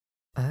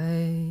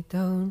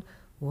don't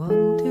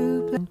want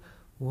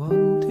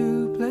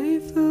to play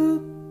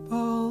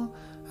football.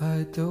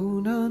 I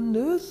don't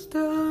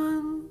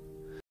understand.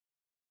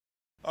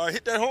 All right,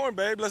 hit that horn,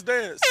 babe. Let's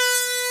dance.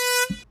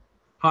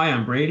 Hi,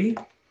 I'm Brady,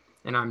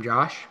 And I'm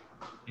Josh.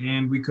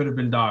 and we could have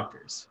been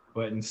doctors,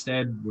 but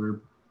instead we're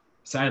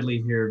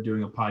sadly here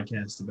doing a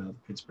podcast about the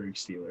Pittsburgh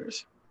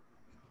Steelers.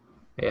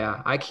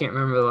 Yeah, I can't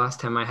remember the last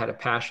time I had a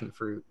passion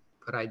fruit,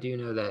 but I do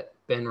know that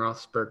Ben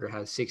Roethlisberger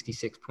has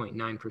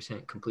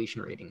 66.9%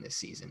 completion rating this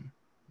season.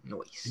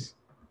 Nice.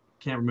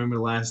 Can't remember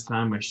the last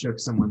time I shook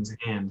someone's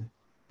hand,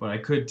 but I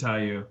could tell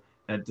you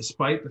that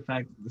despite the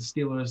fact that the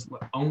Steelers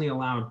only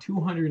allowed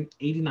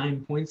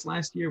 289 points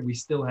last year, we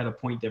still had a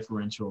point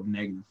differential of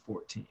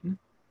 -14.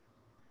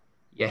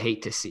 You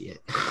hate to see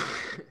it.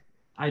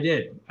 I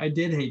did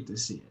hate to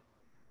see it.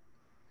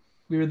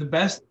 We were the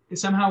best.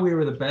 Somehow we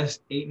were the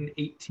best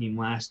 8-8 team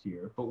last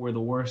year, but we're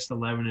the worst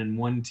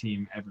 11-1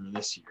 team ever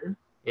this year.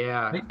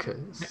 Yeah,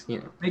 because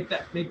Make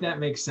that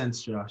make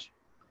sense, Josh.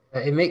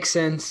 it makes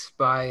sense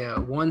by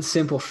one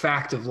simple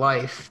fact of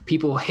life: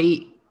 people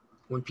hate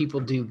when people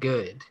do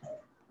good.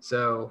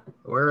 So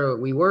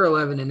we were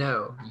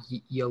 11-0.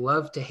 You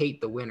love to hate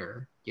the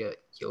winner. You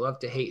love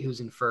to hate who's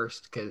in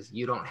first because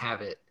you don't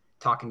have it.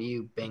 Talking to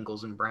you,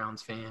 Bengals and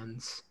Browns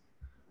fans.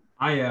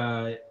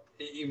 Well,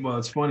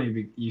 it's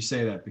funny you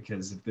say that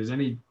because if there's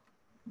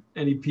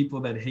any people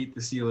that hate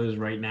the Steelers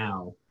right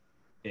now,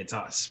 it's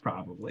us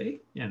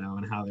probably, and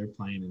how they're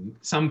playing and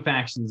some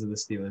factions of the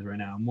Steelers right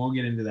now. And we'll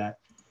get into that.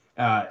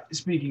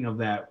 Speaking of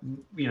that,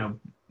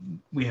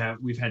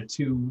 we've had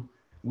 2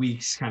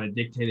 weeks kind of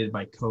dictated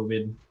by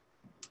COVID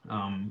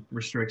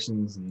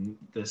restrictions, and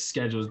the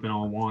schedule's been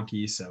all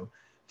wonky. So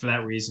for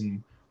that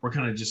reason, we're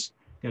kind of just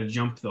going to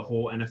jump the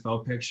whole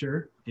NFL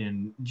picture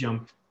and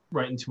jump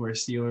right into our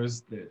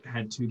Steelers that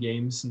had 2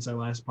 games since our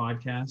last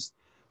podcast.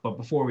 But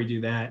before we do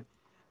that,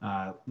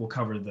 I'll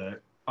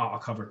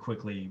cover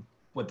quickly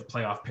what the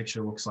playoff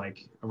picture looks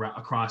like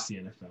across the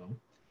NFL.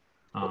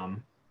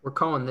 We're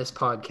calling this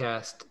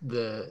podcast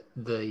the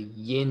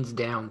Yins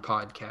Down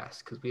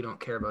podcast because we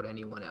don't care about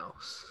anyone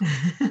else.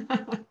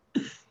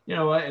 You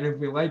know what? And if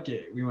we like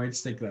it, we might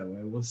stick that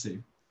way. We'll see.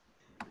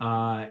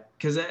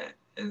 Because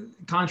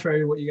contrary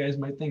to what you guys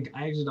might think,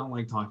 I actually don't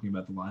like talking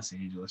about the Los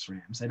Angeles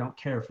Rams. I don't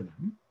care for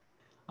them.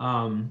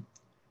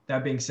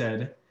 That being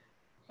said,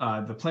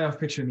 the playoff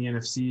picture in the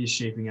NFC is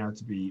shaping out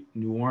to be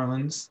New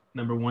Orleans,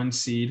 number 1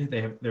 seed.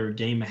 They're a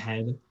game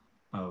ahead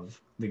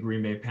of the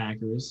Green Bay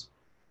Packers.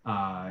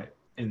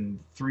 And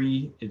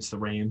 3, it's the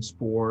Rams.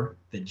 4,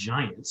 the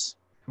Giants,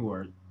 who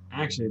are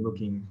actually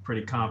looking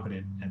pretty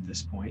competent at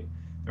this point.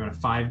 They're on a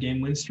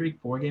 5-game win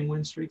streak, 4-game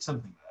win streak,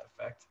 something to that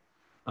effect.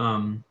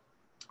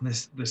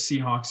 The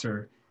Seahawks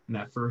are in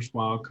that first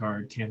wild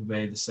card, Tampa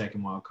Bay the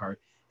second wild card,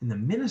 and the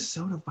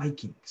Minnesota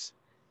Vikings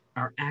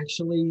are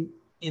actually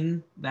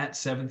in that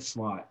 7th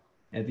slot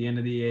at the end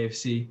of the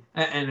NFC.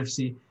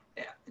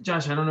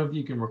 Josh, I don't know if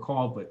you can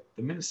recall, but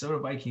the Minnesota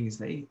Vikings,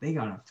 they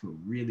got off to a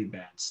really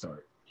bad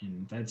start.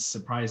 And that's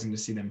surprising to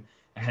see them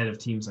ahead of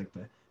teams like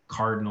the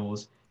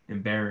Cardinals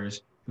and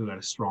Bears, who got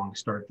a strong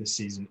start this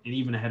season, and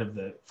even ahead of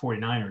the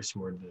 49ers,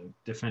 who are the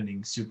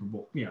defending Super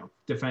Bowl,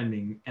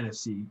 defending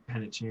NFC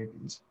pennant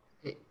champions.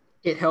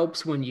 It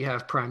helps when you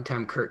have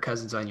primetime Kirk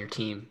Cousins on your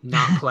team,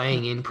 not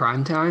playing in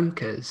primetime,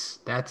 because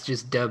that's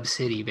just Dub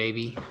City,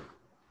 baby.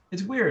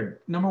 It's weird.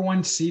 Number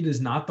 1 seed is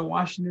not the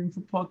Washington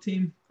football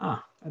team.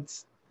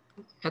 That's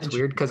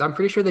weird because I'm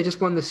pretty sure they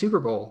just won the Super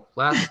Bowl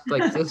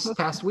this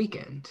past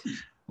weekend.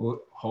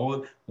 We'll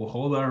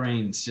hold our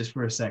reins just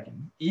for a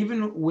second.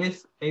 Even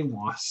with a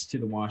loss to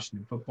the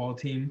Washington football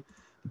team,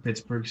 the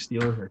Pittsburgh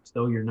Steelers are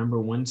still your number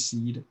 1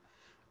 seed.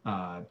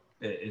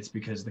 It's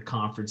because the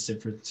conference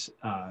difference.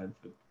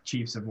 The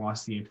Chiefs have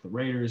lost the game to the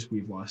Raiders.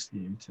 We've lost the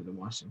game to the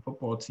Washington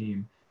football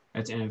team.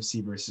 That's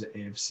NFC versus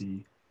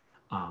AFC.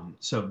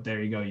 So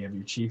there you go. You have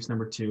your Chiefs,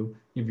 number 2.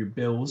 You have your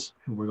Bills,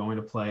 who we're going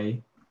to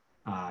play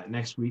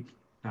next week,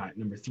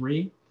 number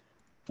 3.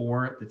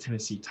 4, the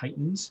Tennessee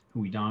Titans,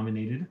 who we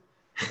dominated.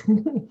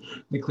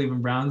 The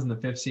Cleveland Browns in the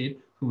 5th seed,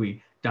 who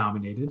we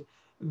dominated.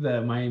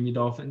 The Miami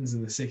Dolphins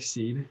in the 6th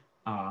seed.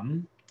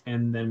 And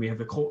then we have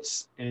the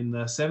Colts in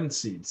the 7th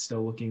seed,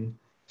 still looking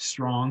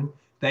strong.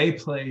 They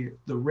play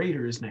the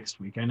Raiders next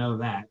week. I know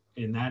that.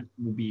 And that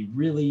will be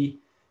really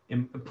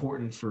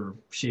important for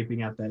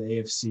shaping out that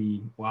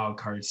AFC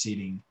wildcard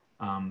seeding.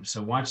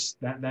 So watch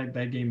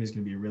that game is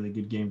going to be a really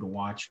good game to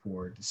watch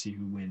to see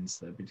who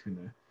wins between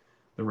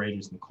the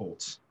Raiders and the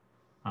Colts.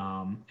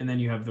 And then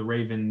you have the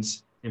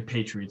Ravens and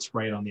Patriots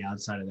right on the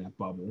outside of that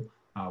bubble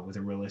with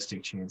a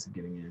realistic chance of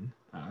getting in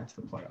to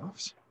the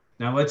playoffs.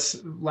 Now,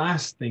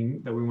 last thing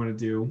that we want to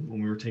do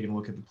when we were taking a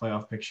look at the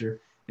playoff picture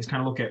is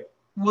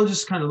we'll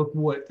just kind of look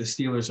what the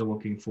Steelers are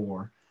looking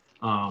for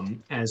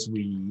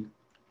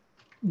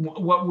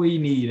what we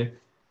need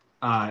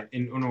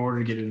in order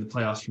to get into the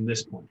playoffs from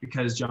this point.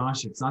 Because,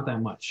 Josh, it's not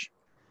that much.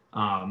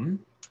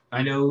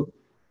 I know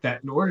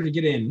that in order to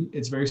get in,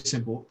 it's very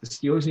simple. The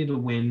Steelers need to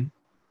win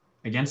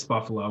against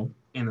Buffalo,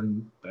 and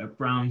then the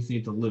Browns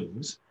need to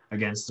lose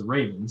against the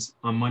Ravens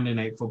on Monday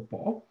Night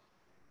Football.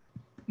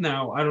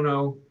 Now, I don't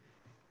know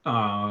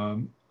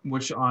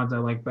which odds I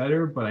like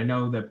better, but I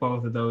know that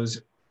both of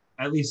those,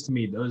 at least to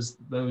me, those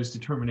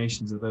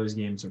determinations of those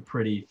games are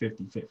pretty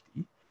 50-50.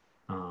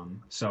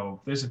 So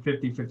if there's a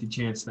 50-50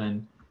 chance,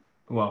 then,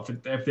 well,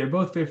 if they're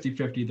both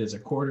 50-50, there's a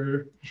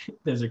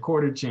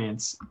quarter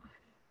chance,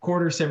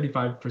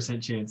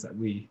 75% chance that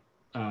we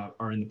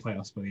are in the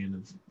playoffs by the end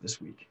of this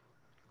week.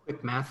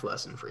 Quick math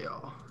lesson for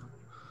y'all.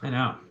 I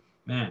know,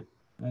 man.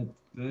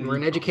 We're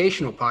an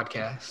educational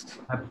podcast.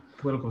 That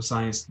political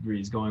science degree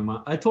is going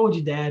on. I told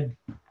you, Dad.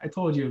 I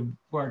told you,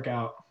 work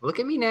out. Look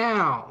at me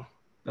now.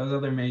 Those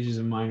other majors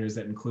and minors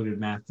that included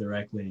math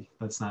directly,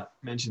 let's not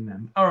mention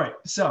them. All right,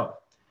 so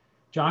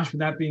Josh, with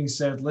that being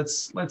said,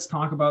 let's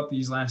talk about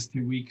these last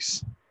 2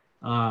 weeks.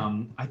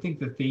 I think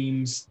the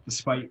themes,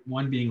 despite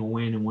one being a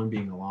win and one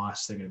being a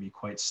loss, they're going to be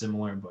quite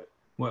similar. But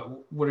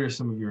what are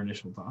some of your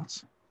initial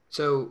thoughts?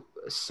 So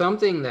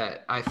something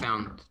that I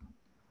found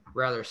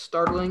rather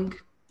startling,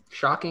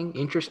 shocking,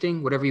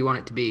 interesting, whatever you want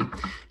it to be.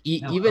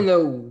 Even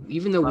though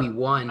we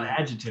won, a lot of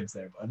adjectives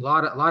there, bud.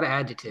 A lot of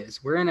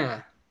adjectives. We're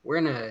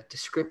in a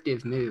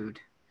descriptive mood.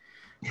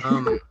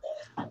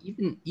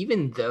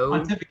 Even though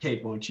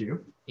pontificate, won't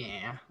you?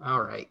 Yeah.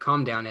 All right.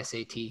 Calm down,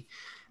 SAT.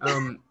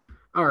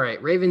 All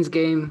right. Ravens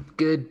game,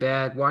 good,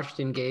 bad.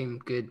 Washington game,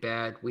 good,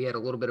 bad. We had a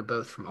little bit of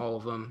both from all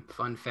of them.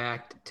 Fun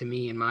fact, to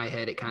me, in my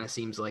head, it kind of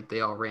seems like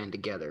they all ran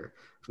together.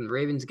 From the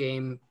Ravens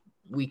game,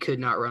 we could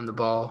not run the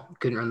ball.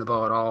 Couldn't run the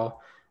ball at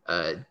all.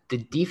 The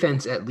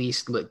defense at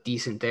least looked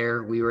decent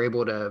there. We were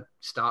able to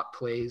stop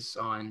plays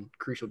on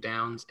crucial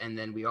downs, and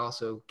then we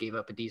also gave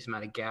up a decent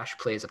amount of gash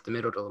plays up the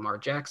middle to Lamar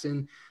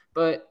Jackson.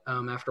 But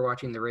after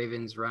watching the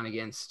Ravens run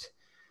against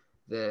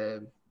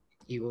the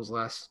Eagles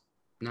last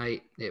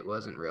night, it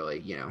wasn't really,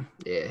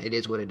 it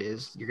is what it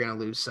is. You're going to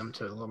lose some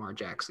to Lamar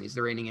Jackson. He's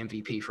the reigning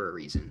MVP for a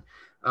reason.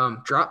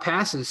 Drop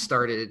passes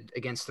started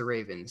against the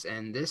Ravens,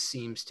 and this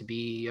seems to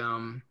be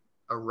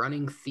a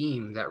running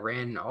theme that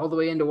ran all the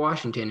way into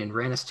Washington and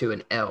ran us to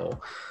an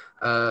L.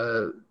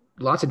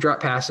 Lots of drop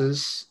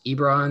passes.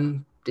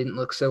 Ebron didn't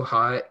look so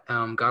hot.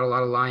 Got a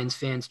lot of Lions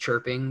fans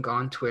chirping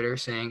on Twitter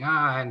saying,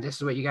 this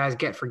is what you guys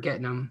get for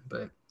getting them.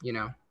 But,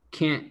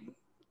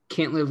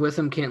 can't live with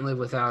him, can't live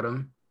without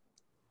him.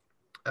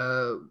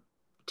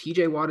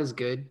 TJ Watt is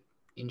good,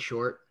 in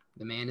short.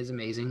 The man is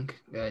amazing.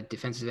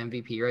 Defensive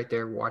MVP right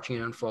there, watching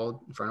it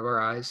unfold in front of our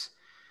eyes.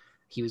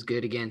 He was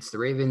good against the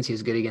Ravens. He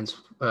was good against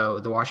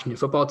the Washington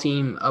football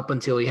team up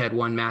until he had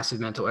one massive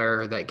mental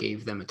error that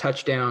gave them a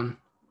touchdown.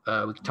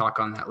 We can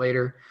talk on that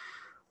later.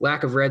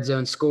 Lack of red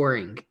zone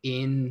scoring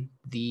in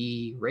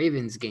the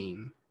Ravens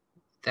game.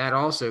 That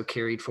also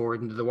carried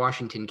forward into the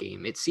Washington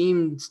game. It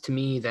seems to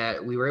me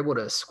that we were able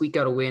to squeak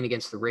out a win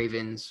against the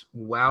Ravens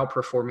while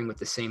performing with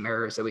the same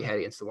errors that we had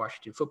against the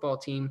Washington football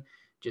team.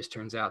 Just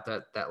turns out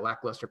that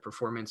lackluster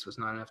performance was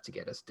not enough to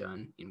get us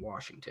done in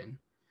Washington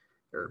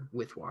or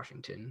with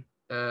Washington.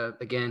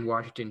 Again,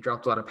 Washington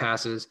dropped a lot of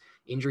passes.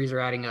 Injuries are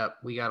adding up.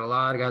 We got a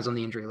lot of guys on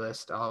the injury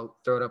list. I'll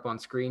throw it up on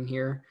screen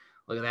here.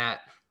 Look at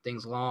that.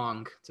 Thing's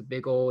long. It's a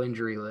big old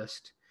injury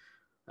list.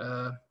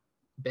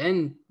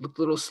 Ben looked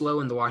a little slow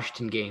in the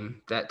Washington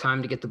game. That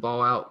time to get the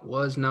ball out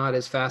was not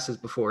as fast as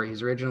before.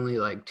 He's originally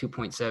like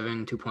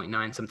 2.7,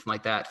 2.9, something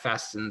like that,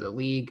 fastest in the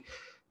league.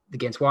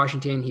 Against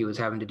Washington, he was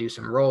having to do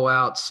some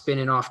rollouts,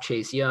 spinning off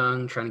Chase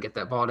Young, trying to get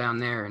that ball down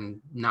there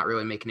and not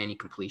really making any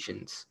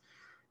completions.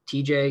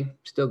 TJ,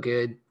 still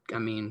good. I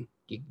mean,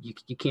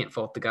 you can't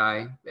fault the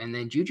guy. And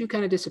then Juju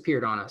kind of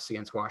disappeared on us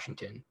against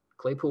Washington.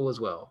 Claypool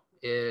as well.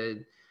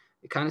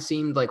 It kind of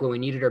seemed like when we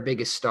needed our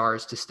biggest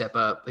stars to step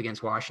up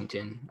against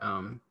Washington,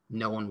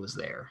 no one was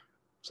there.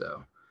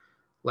 So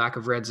lack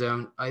of red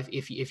zone.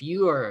 If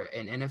you are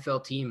an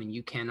NFL team and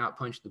you cannot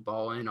punch the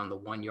ball in on the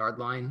 1 yard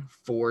line,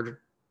 4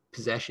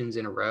 possessions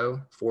in a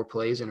row, 4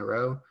 plays in a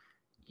row,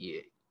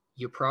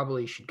 you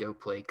probably should go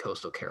play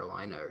Coastal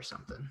Carolina or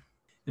something.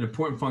 An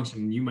important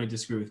function, you might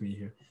disagree with me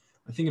here.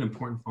 I think an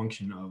important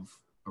function of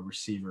a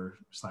receiver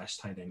 /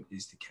 tight end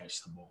is to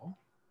catch the ball.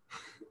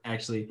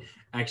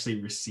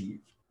 actually receive.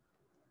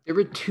 There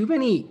were too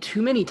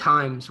many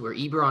times where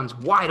Ebron's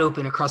wide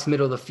open across the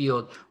middle of the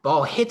field.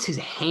 Ball hit his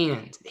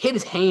hands, and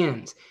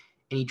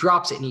he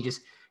drops it, and he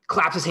just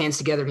claps his hands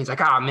together, and he's like,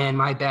 man,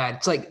 my bad.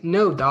 It's like,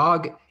 no,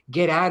 dog,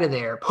 get out of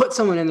there. Put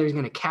someone in there who's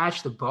going to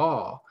catch the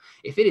ball.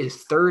 If it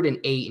is 3rd and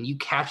 8 and you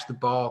catch the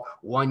ball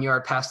 1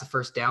 yard past the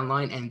first down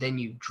line and then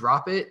you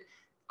drop it,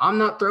 I'm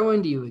not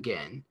throwing to you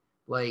again.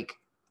 Like,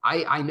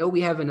 I know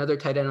we have another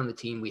tight end on the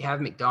team. We have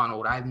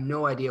McDonald. I have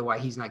no idea why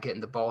he's not getting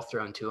the ball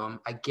thrown to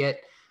him.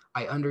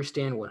 I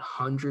understand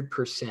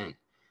 100%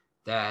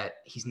 that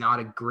he's not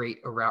a great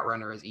route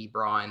runner as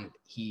Ebron.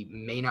 He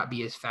may not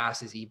be as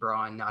fast as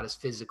Ebron, not as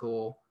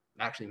physical.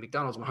 Actually,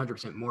 McDonald's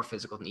 100% more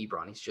physical than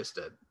Ebron. He's just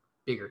a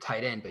bigger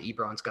tight end, but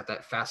Ebron's got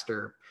that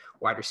faster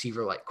wide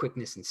receiver like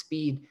quickness and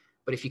speed.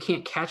 But if you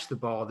can't catch the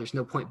ball, there's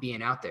no point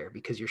being out there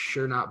because you're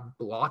sure not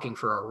blocking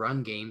for our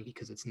run game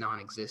because it's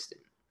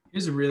non-existent.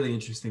 Here's a really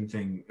interesting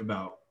thing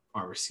about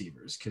our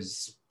receivers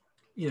because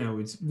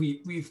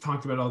we've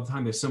talked about it all the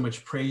time. There's so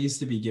much praise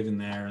to be given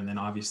there, and then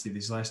obviously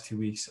these last 2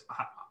 weeks,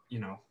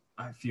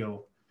 I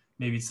feel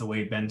maybe it's the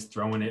way Ben's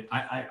throwing it.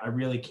 I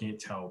really can't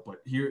tell.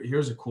 But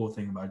here's a cool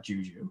thing about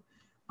Juju.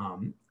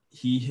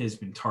 He has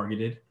been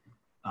targeted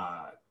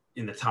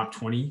in the top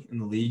 20 in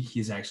the league.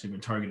 He's actually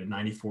been targeted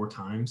 94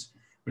 times,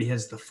 but he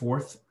has the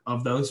fourth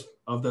of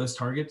those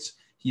targets.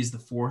 He's the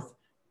fourth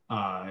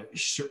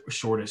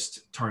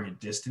shortest target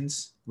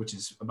distance, which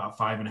is about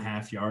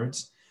 5.5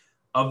 yards.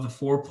 Of the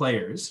 4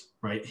 players,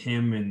 right,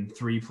 him and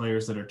 3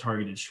 players that are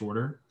targeted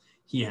shorter,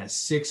 he has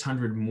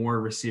 600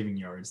 more receiving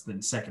yards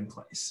than second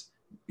place.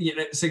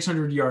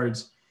 600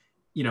 yards,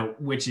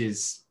 which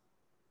is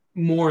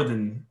more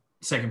than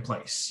second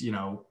place,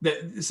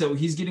 so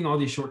he's getting all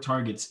these short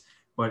targets,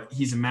 but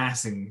he's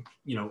amassing,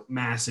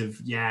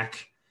 massive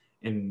yak.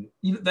 And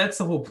that's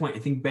the whole point. I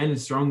think Ben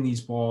is throwing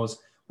these balls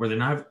where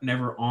they're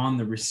never on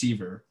the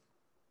receiver.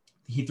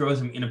 He throws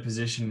them in a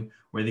position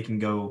where they can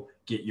go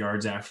get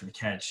yards after the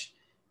catch.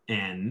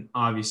 And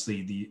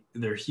obviously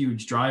they're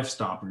huge drive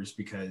stoppers,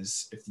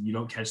 because if you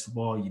don't catch the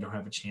ball, you don't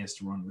have a chance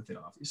to run with it,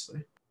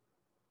 obviously.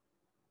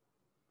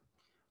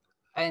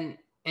 And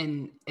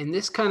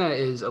this kind of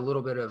is a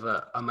little bit of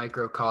a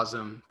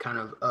microcosm kind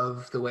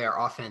of the way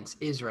our offense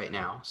is right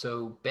now.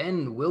 So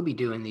Ben will be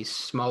doing these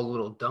small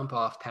little dump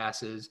off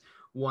passes,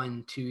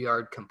 1-2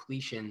 yard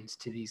completions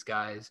to these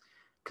guys,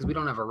 because we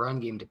don't have a run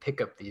game to pick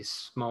up these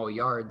small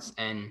yards.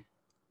 And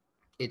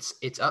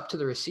it's up to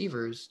the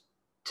receivers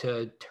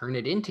to turn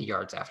it into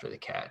yards after the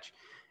catch.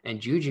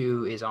 And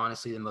Juju is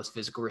honestly the most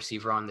physical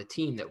receiver on the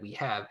team that we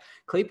have.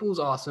 Claypool's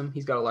awesome.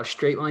 He's got a lot of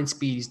straight line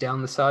speed. He's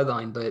down the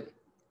sideline, but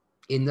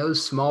in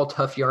those small,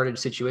 tough yardage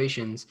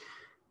situations,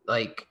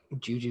 like,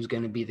 Juju's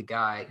going to be the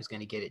guy who's going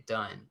to get it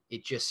done.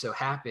 It just so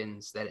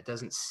happens that it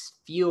doesn't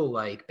feel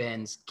like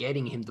Ben's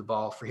getting him the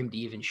ball for him to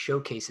even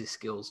showcase his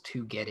skills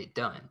to get it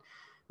done.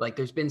 Like,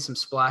 there's been some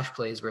splash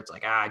plays where it's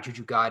like,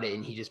 Juju got it,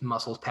 and he just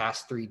muscles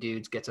past 3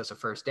 dudes, gets us a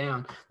first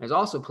down. There's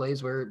also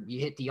plays where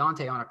you hit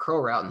Deontay on a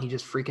curl route, and he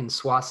just freaking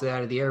swats it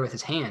out of the air with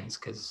his hands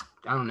because,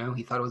 I don't know,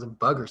 he thought it was a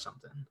bug or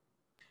something.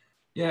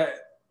 Yeah,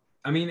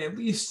 I mean, at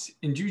least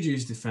in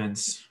Juju's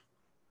defense,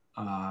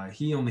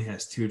 he only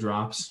has 2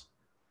 drops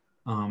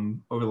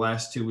over the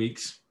last 2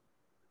 weeks.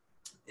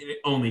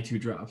 Only 2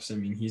 drops. I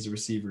mean, he's a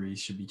receiver. He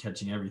should be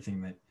catching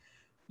everything that,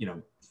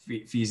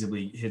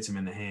 feasibly hits him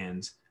in the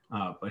hands.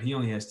 But he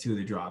only has 2 of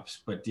the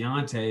drops. But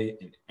Deontay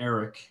and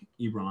Eric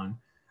Ebron,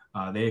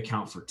 they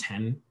account for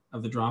 10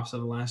 of the drops of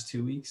the last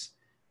 2 weeks.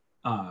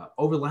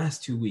 Over the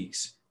last 2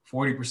 weeks,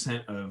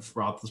 40% of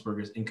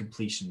Roethlisberger's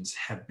incompletions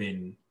have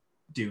been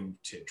due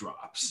to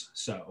drops.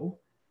 So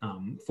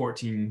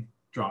 14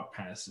 drop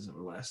passes over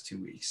the last 2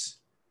 weeks.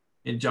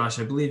 And Josh,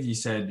 I believe you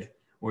said,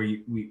 or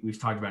we've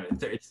talked about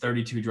it, it's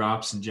 32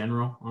 drops in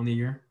general on the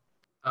year.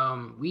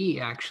 We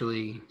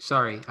actually,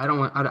 sorry, I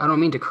don't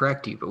mean to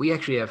correct you, but we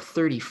actually have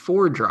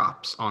 34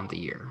 drops on the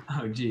year.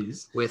 Oh,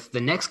 geez. With the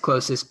next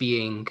closest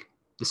being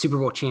the Super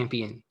Bowl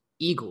champion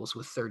Eagles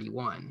with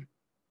 31.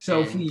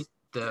 So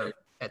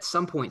at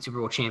some point Super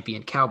Bowl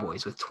champion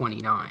Cowboys with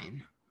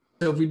 29.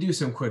 So if we do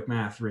some quick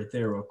math right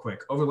there real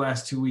quick, over the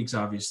last 2 weeks,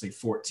 obviously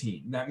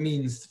 14. That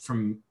means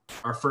from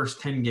our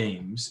first 10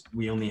 games,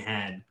 we only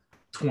had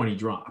 20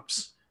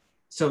 drops.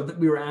 So that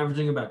we were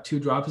averaging about 2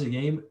 drops a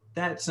game.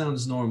 That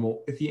sounds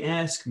normal. If you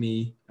ask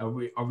me, are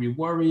we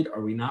worried?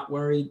 Are we not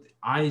worried?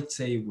 I'd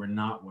say we're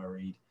not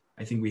worried.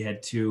 I think we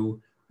had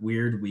 2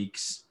 weird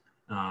weeks,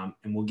 and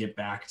we'll get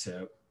back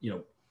to,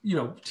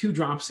 2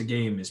 drops a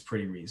game is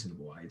pretty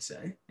reasonable, I'd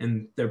say.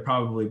 And they're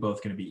probably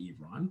both going to be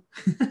Ebron.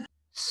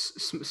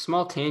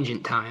 Small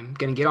tangent time.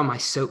 Going to get on my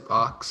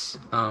soapbox.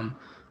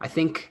 I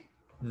think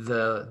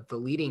the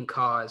leading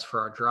cause for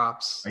our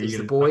drops is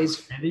the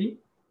boys. Randy?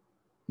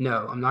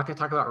 No, I'm not going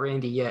to talk about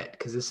Randy yet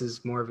because this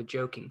is more of a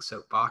joking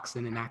soapbox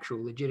than an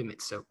actual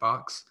legitimate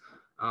soapbox.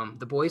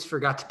 The boys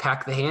forgot to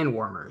pack the hand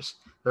warmers.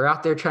 They're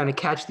out there trying to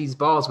catch these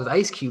balls with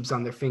ice cubes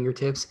on their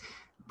fingertips.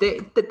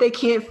 They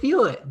can't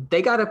feel it.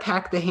 They got to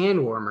pack the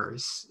hand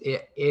warmers.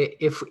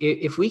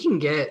 If we can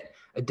get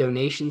a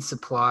donation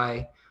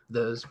supply,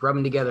 those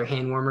rubbing together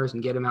hand warmers,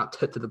 and get them out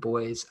to the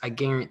boys, I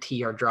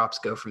guarantee our drops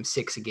go from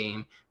 6 a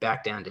game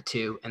back down to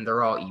 2, and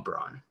they're all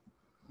Ebron.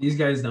 These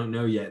guys don't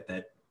know yet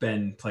that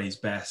Ben plays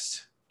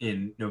best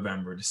in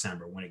November,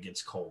 December when it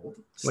gets cold.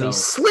 When he's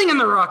slinging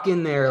the rock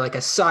in there like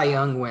a Cy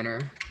Young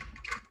winner.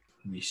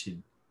 We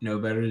should know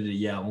better to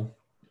yell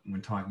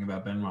when talking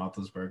about Ben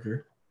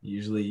Roethlisberger.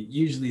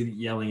 Usually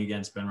yelling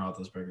against Ben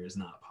Roethlisberger is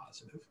not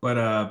positive.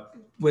 But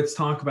let's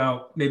talk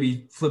about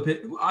maybe flip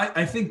it.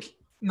 I think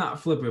not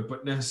flip it,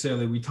 but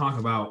necessarily we talk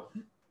about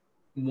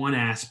one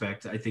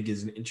aspect I think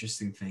is an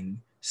interesting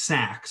thing.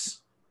 Sacks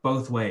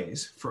both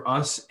ways for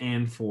us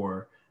and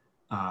for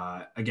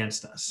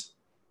against us.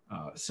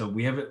 So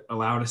we haven't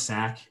allowed a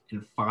sack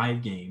in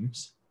 5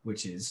 games,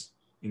 which is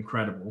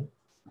incredible.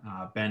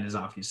 Ben is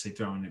obviously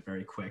throwing it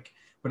very quick.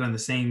 But on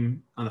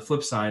the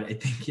flip side, I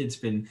think it's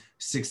been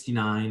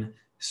 69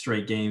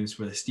 straight games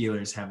where the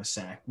Steelers have a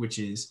sack, which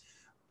is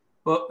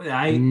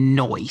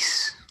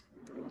nice.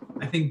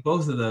 I think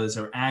both of those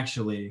are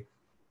actually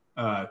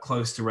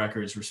close to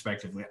records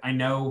respectively. I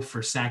know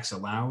for sacks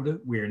allowed,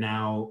 we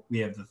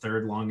have the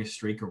third longest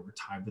streak, or we're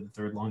tied with the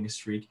third longest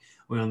streak.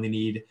 We only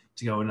need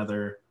to go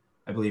another,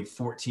 I believe,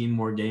 14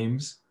 more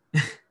games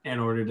in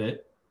order to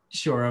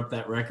shore up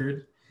that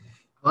record.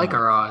 I like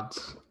our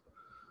odds.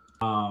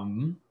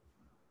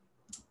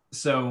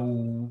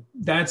 So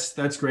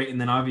that's great. And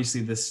then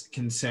obviously this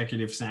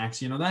consecutive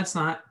sacks,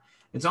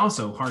 it's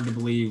also hard to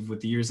believe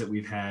with the years that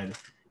we've had,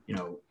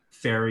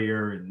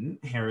 Ferrier and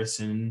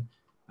Harrison,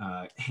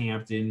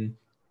 Hampton,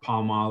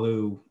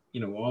 Palmalu,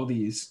 all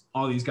these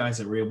guys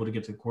that were able to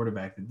get to the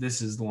quarterback, that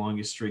this is the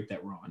longest streak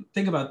that we're on.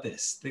 Think about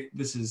this.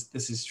 This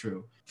is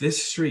true.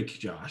 This streak,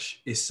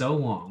 Josh, is so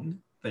long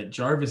that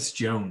Jarvis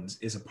Jones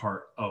is a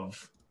part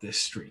of this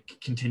streak,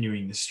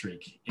 continuing the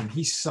streak, and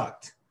he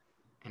sucked.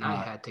 And I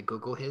had to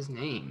Google his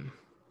name.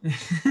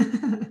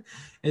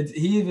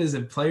 He is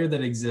a player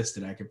that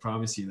existed. I could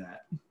promise you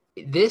that.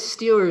 This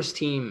Steelers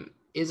team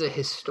is a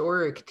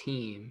historic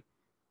team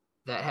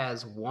that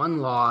has one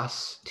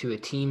loss to a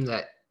team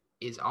that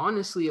is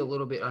honestly a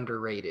little bit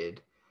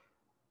underrated.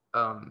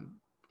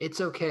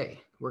 It's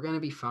okay. We're going to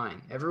be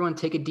fine. Everyone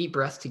take a deep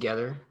breath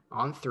together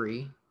on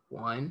 3.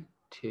 1,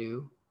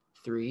 2,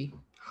 3.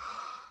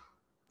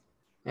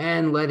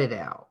 And let it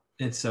out.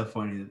 It's so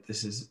funny that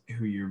this is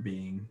who you're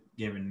being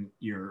given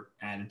your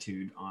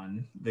attitude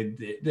on the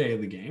day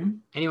of the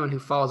game. Anyone who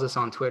follows us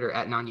on Twitter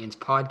at Nanyans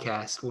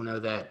Podcast will know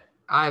that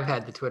I've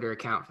had the Twitter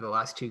account for the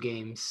last 2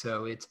 games,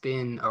 so it's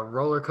been a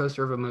roller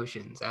coaster of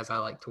emotions as I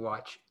like to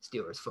watch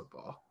Steelers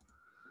football.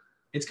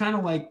 It's kind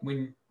of like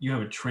when you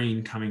have a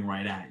train coming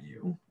right at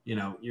you.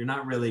 You're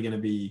not really going to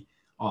be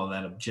all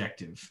that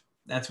objective.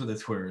 That's what the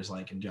Twitter is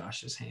like in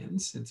Josh's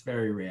hands. It's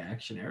very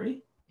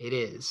reactionary. It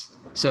is.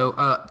 So,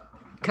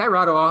 can I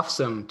rattle off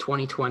some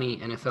 2020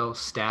 NFL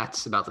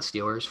stats about the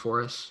Steelers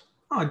for us?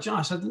 Oh,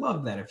 Josh, I'd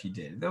love that if you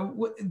did.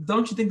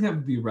 Don't you think that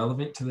would be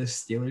relevant to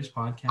this Steelers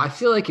podcast? I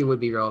feel like it would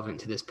be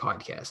relevant to this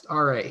podcast.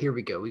 All right, here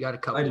we go. We got a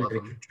couple of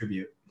them.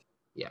 Contribute.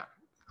 Yeah,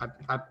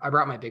 I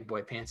brought my big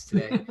boy pants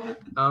today.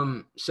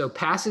 So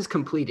passes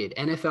completed,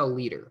 NFL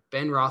leader,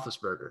 Ben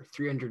Roethlisberger,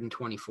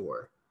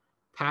 324.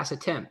 Pass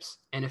attempts,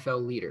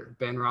 NFL leader,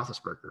 Ben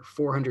Roethlisberger,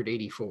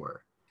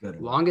 484.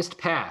 Good. Longest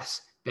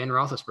pass, Ben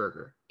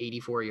Roethlisberger,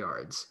 84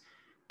 yards.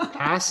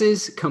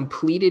 Passes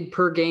completed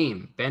per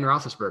game, Ben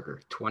Roethlisberger,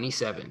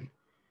 27.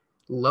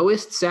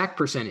 Lowest sack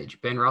percentage,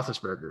 Ben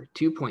Roethlisberger,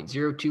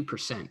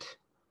 2.02%.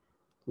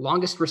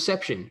 Longest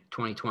reception,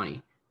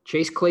 2020,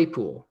 Chase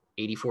Claypool,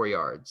 84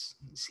 yards.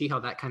 See how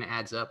that kind of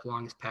adds up,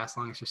 longest pass,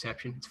 longest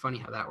reception. It's funny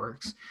how that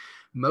works.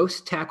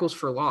 Most tackles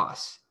for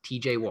loss,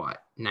 TJ Watt,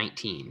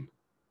 19.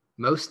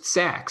 Most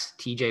sacks,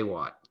 TJ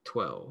Watt,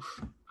 12.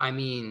 I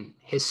mean,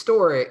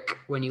 historic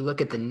when you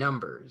look at the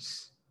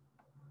numbers.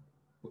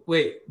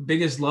 Wait,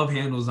 biggest love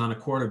handles on a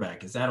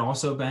quarterback. Is that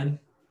also Ben?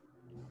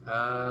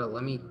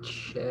 Let me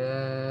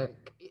check.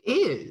 It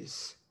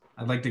is.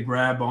 I'd like to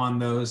grab on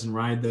those and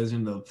ride those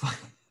into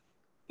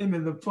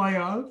the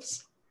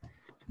playoffs.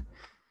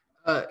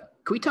 Can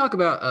we talk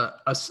about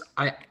us?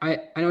 I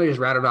know we just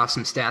rattled off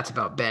some stats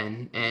about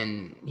Ben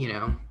and,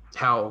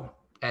 how,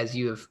 as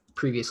you have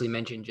previously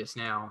mentioned just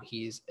now,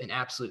 he's an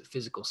absolute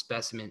physical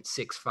specimen,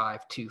 6'5",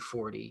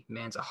 240,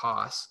 man's a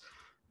hoss.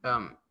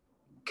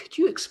 Could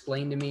you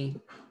explain to me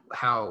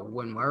how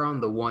when we're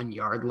on the 1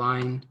 yard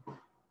line,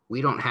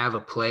 we don't have a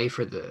play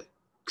for the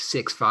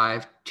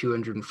 6'5",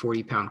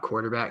 240-pound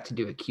quarterback to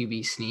do a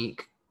QB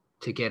sneak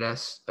to get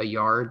us a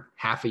yard,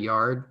 half a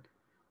yard?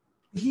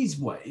 He's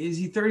what? Is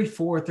he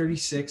 34,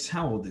 36?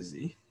 How old is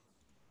he?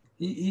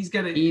 He's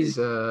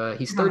 30.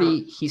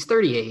 He's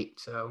 38.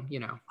 So,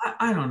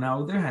 I don't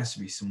know. There has to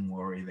be some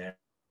worry there.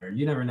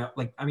 You never know.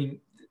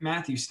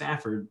 Matthew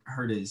Stafford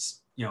hurt his,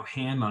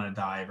 hand on a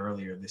dive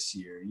earlier this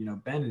year.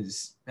 Ben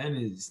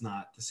is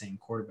not the same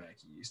quarterback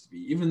he used to be,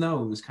 even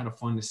though it was kind of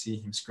fun to see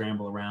him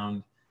scramble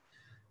around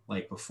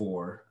like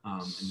before.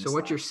 So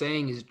what you're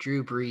saying is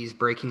Drew Brees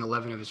breaking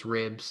 11 of his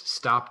ribs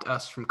stopped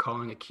us from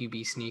calling a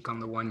QB sneak on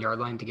the 1 yard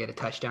line to get a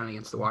touchdown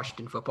against the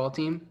Washington football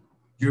team?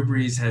 Drew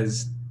Brees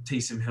has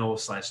Taysom Hill /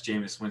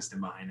 Jameis Winston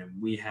behind him.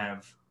 We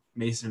have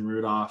Mason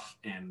Rudolph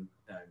and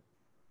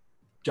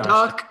Josh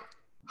Duck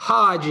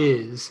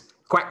Hodges.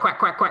 Quack, quack,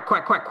 quack, quack,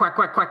 quack, quack, quack,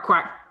 quack, quack,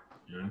 quack.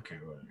 Okay,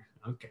 whatever.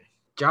 Okay.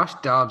 Josh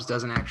Dobbs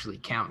doesn't actually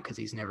count because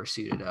he's never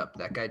suited up.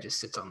 That guy just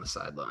sits on the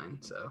sideline.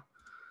 So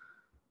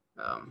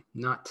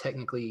not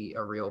technically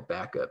a real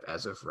backup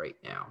as of right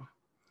now.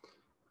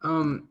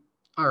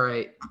 All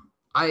right.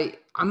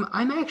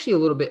 I'm actually a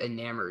little bit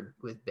enamored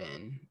with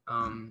Ben.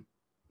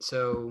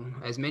 So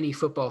as many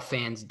football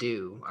fans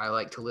do, I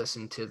like to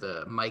listen to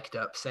the mic'd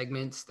up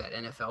segments that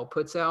NFL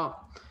puts out.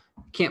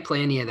 Can't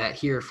play any of that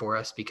here for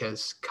us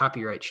because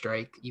copyright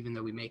strike, even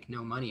though we make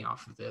no money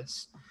off of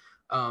this.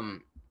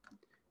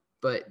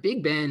 But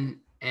Big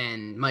Ben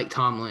and Mike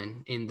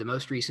Tomlin in the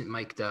most recent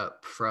mic'd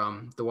up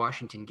from the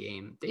Washington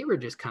game, they were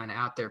just kind of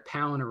out there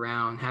palling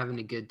around, having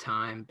a good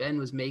time. Ben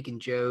was making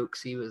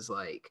jokes. He was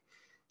like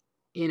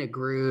in a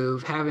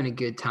groove, having a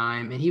good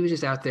time. And he was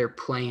just out there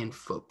playing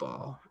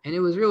football. And it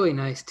was really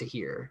nice to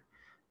hear.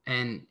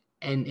 And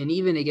and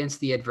even against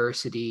the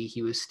adversity,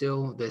 he was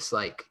still this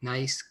like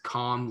nice,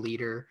 calm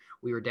leader.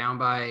 We were down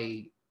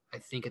by, I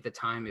think at the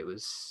time it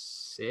was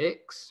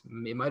 6.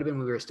 It might have been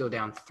when we were still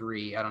down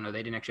 3. I don't know.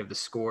 They didn't actually have the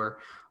score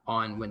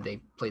on when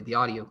they played the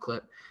audio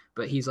clip,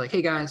 but he's like,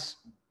 hey guys,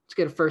 let's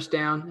get a first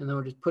down and then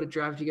we'll just put a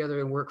drive together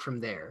and work from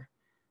there.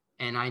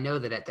 And I know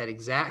that at that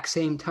exact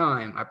same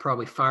time, I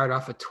probably fired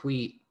off a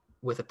tweet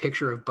with a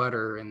picture of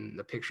Butter and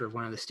the picture of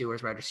one of the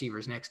Steelers wide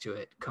receivers next to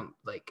it,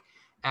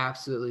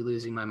 absolutely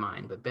losing my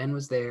mind. But Ben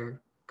was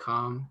there,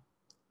 calm,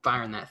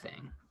 firing that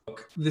thing.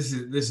 This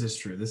is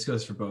true. This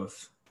goes for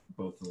both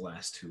the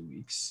last 2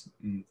 weeks.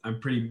 And I'm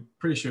pretty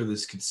sure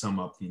this could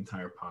sum up the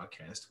entire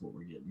podcast. What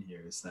we're getting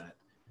here is that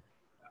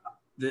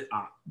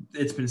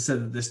it's been said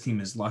that this team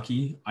is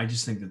lucky. I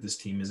just think that this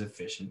team is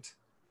efficient.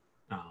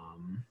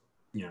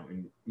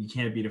 And you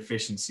can't beat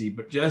efficiency,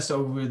 but just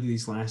over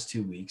these last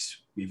 2 weeks,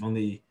 we've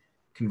only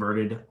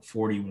converted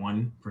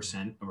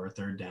 41% of our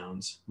third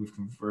downs. We've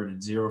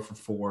converted 0 for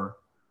 4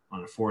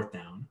 on a fourth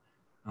down.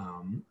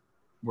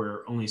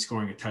 We're only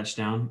scoring a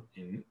touchdown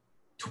in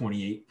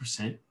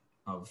 28%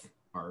 of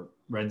our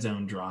red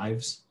zone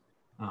drives.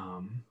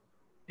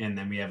 And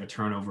then we have a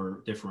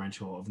turnover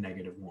differential of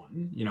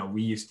 -1.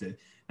 We used to,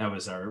 that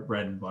was our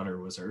bread and butter,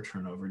 was our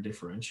turnover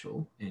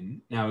differential.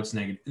 And now it's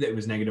negative. It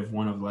was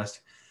 -1 of the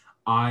last.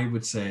 I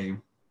would say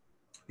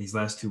these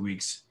last 2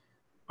 weeks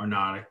are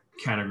not a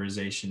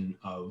categorization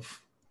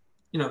of,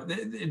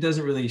 it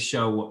doesn't really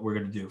show what we're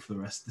going to do for the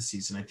rest of the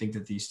season. I think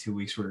that these 2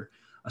 weeks were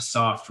a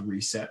soft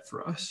reset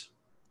for us.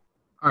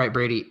 All right,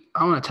 Brady,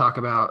 I want to talk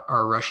about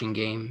our rushing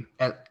game,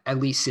 at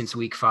least since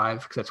week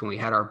 5, because that's when we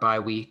had our bye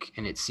week,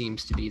 and it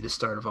seems to be the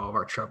start of all of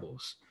our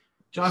troubles.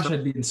 Josh,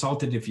 I'd be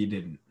insulted if you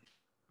didn't.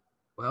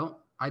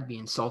 Well, I'd be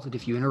insulted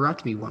if you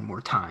interrupt me one more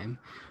time.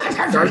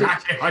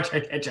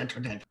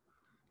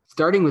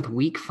 Starting with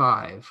week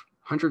 5,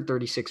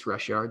 136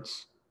 rush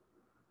yards.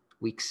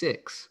 Week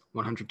 6,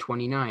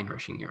 129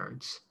 rushing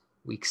yards.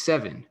 Week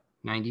 7,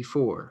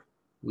 94.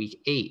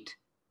 Week 8,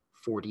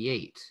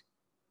 48.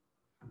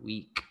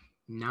 Week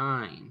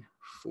 9,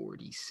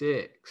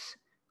 46.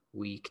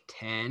 Week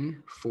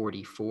 10,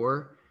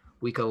 44.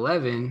 Week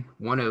 11,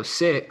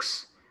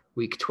 106.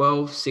 Week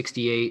 12,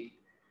 68.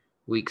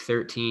 Week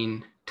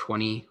 13,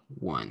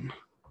 21.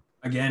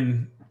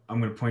 Again,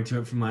 I'm going to point to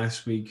it from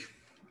last week.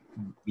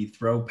 We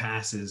throw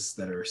passes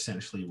that are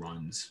essentially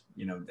runs,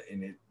 and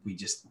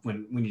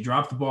when you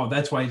drop the ball,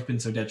 that's why it's been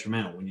so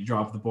detrimental. When you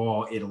drop the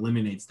ball, it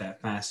eliminates that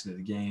facet of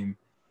the game.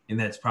 And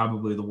that's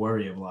probably the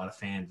worry of a lot of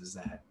fans, is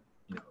that,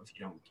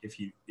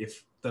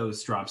 if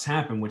those drops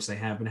happen, which they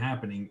have been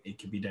happening, it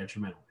can be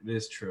detrimental. It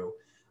is true.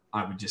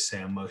 I would just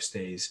say on most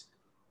days,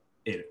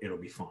 it'll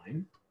be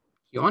fine.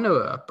 You want to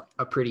know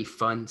a pretty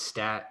fun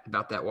stat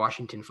about that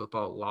Washington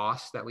football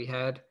loss that we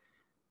had?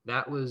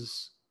 That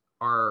was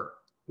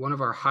one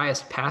of our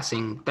highest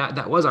passing.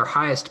 That was our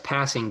highest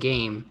passing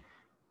game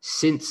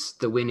since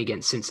the win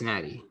against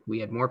Cincinnati. We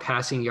had more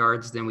passing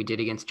yards than we did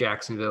against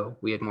Jacksonville.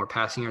 We had more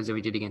passing yards than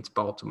we did against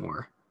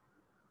Baltimore.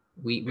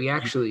 We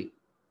actually.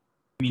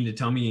 You mean to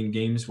tell me in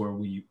games where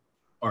we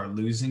are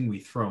losing, we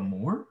throw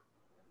more?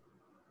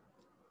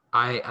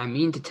 I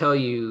mean to tell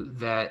you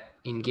that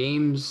in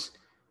games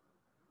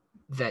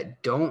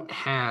that don't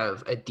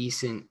have a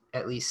decent,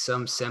 at least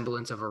some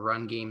semblance of a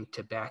run game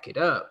to back it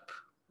up,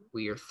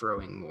 we are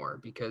throwing more,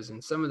 because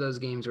in some of those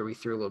games where we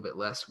threw a little bit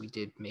less, we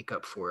did make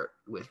up for it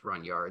with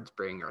run yards,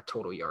 bringing our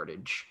total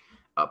yardage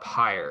up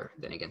higher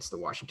than against the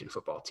Washington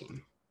football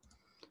team.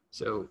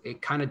 So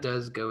it kind of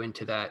does go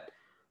into that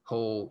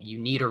whole, you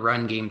need a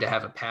run game to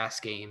have a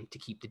pass game to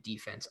keep the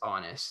defense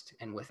honest.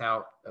 And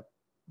without a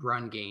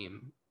run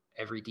game,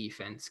 every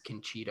defense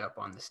can cheat up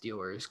on the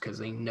Steelers because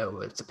they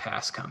know it's a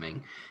pass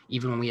coming.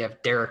 Even when we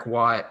have Derek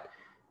Watt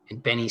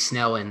and Benny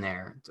Snell in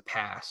there, it's a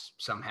pass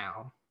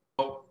somehow.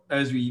 Well,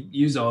 as we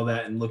use all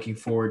that and looking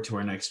forward to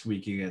our next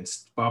week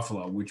against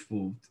Buffalo, which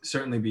will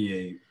certainly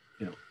be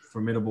a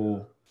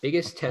formidable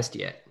biggest test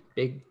yet,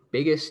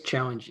 biggest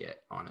challenge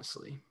yet,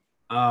 honestly.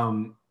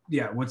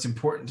 What's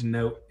important to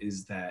note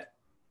is that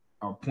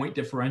our point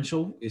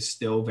differential is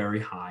still very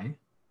high.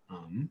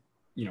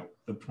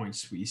 The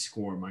points we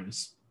score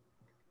minus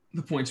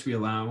the points we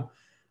allow.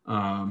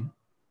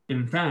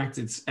 In fact,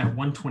 it's at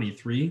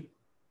 123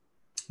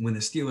 when the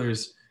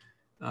Steelers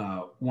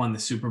won the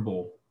Super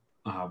Bowl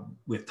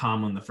with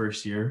Tomlin the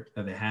first year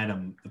that they had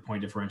him. The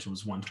point differential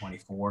was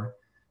 124.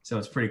 So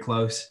it's pretty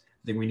close.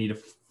 I think we need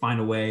to find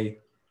a way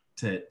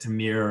to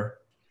mirror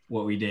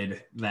what we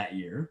did that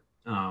year.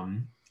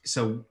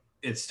 So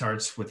it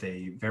starts with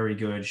a very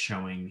good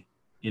showing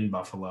in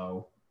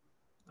Buffalo.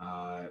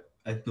 I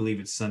believe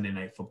it's Sunday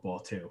Night Football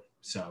too.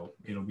 So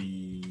it'll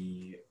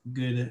be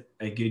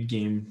a good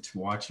game to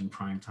watch in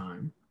prime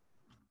time.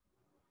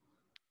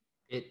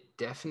 It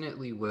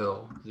definitely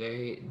will.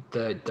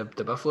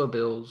 The Buffalo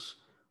Bills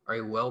are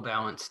a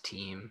well-balanced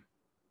team.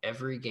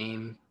 Every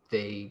game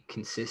they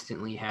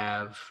consistently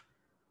have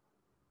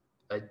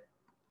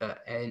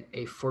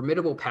a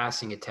formidable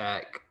passing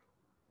attack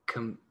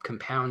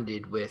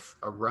compounded with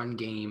a run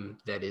game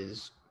that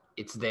is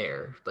it's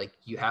there. Like,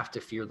 you have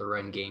to fear the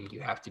run game.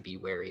 You have to be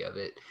wary of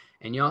it.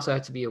 And you also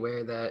have to be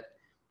aware that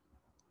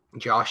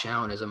Josh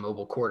Allen is a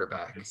mobile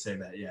quarterback. I could say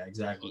that. Yeah,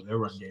 exactly. Their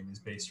run game is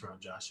based around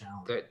Josh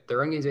Allen. The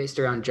run game is based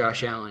around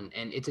Josh Allen,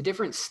 and it's a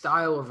different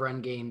style of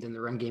run game than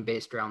the run game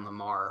based around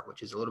Lamar,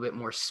 which is a little bit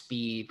more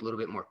speed, a little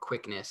bit more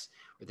quickness.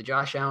 Where the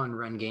Josh Allen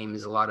run game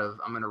is a lot of,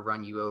 I'm going to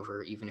run you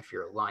over even if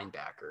you're a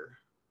linebacker,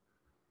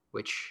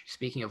 which,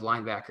 speaking of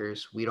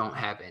linebackers, we don't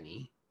have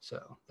any.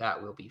 So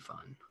that will be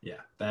fun.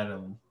 Yeah, that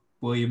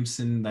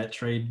Williamson, that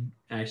trade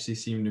actually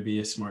seemed to be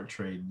a smart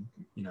trade.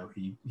 You know,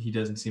 he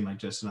doesn't seem like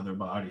just another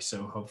body.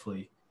 So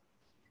hopefully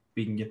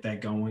we can get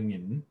that going.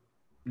 And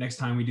next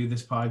time we do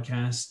this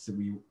podcast,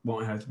 we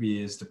won't have to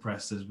be as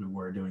depressed as we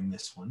were doing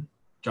this one.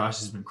 Josh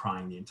has been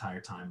crying the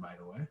entire time, by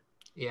the way.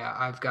 Yeah,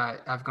 I've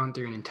gone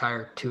through an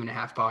entire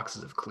 2.5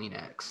 boxes of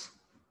Kleenex.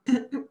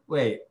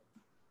 Wait,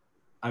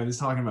 I was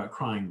talking about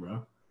crying,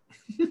 bro.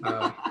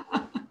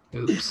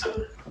 Oops.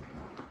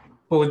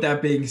 But with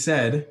that being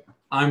said,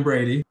 I'm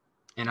Brady.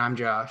 And I'm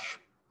Josh.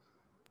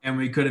 And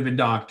we could have been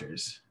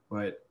doctors,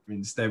 but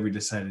instead we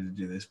decided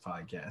to do this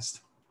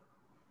podcast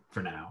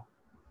for now.